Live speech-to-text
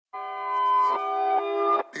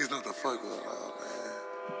fuck going on, man?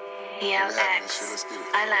 Yo, X, Let's get it.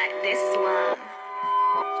 I like this one.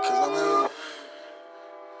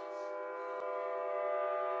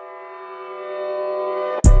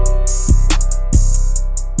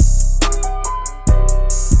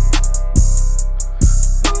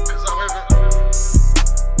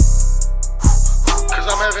 Cause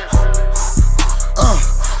I'm having...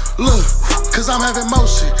 Look, cause I'm having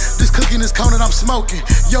motion. This cooking is cone and I'm smoking.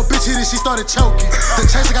 Yo, bitch hit it, she started choking. The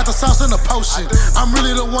chaser got the sauce and the potion. I'm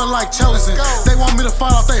really the one like chosen. They want me to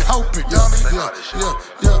fall off, they hoping. Yeah.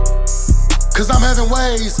 Cause I'm having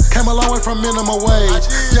ways, came a long way from minimum wage.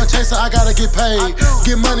 Yo, chaser, I gotta get paid.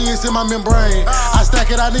 Get money, it's in my membrane. I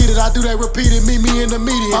stack it, I need it, I do that repeated. Meet me in the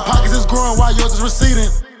median. My pockets is growing while yours is receding.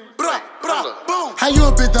 How you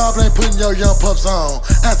a big dog ain't putting your young pups on?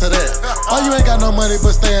 Answer that. Why you ain't got no money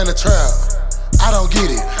but stay in the trap? I don't get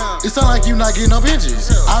it. It sound like you not getting no bitches.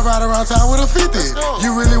 I ride around town with a 50.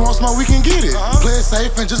 You really want smoke, we can get it. Play it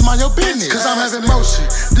safe and just mind your business. Cause I'm having motion.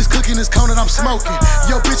 This cooking is cone and I'm smoking.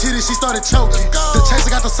 Yo, bitch hit it, she started choking. The chaser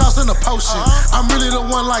got the sauce and the potion. I'm really the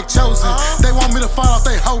one like chosen. They want me to fall off,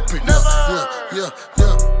 they hoping.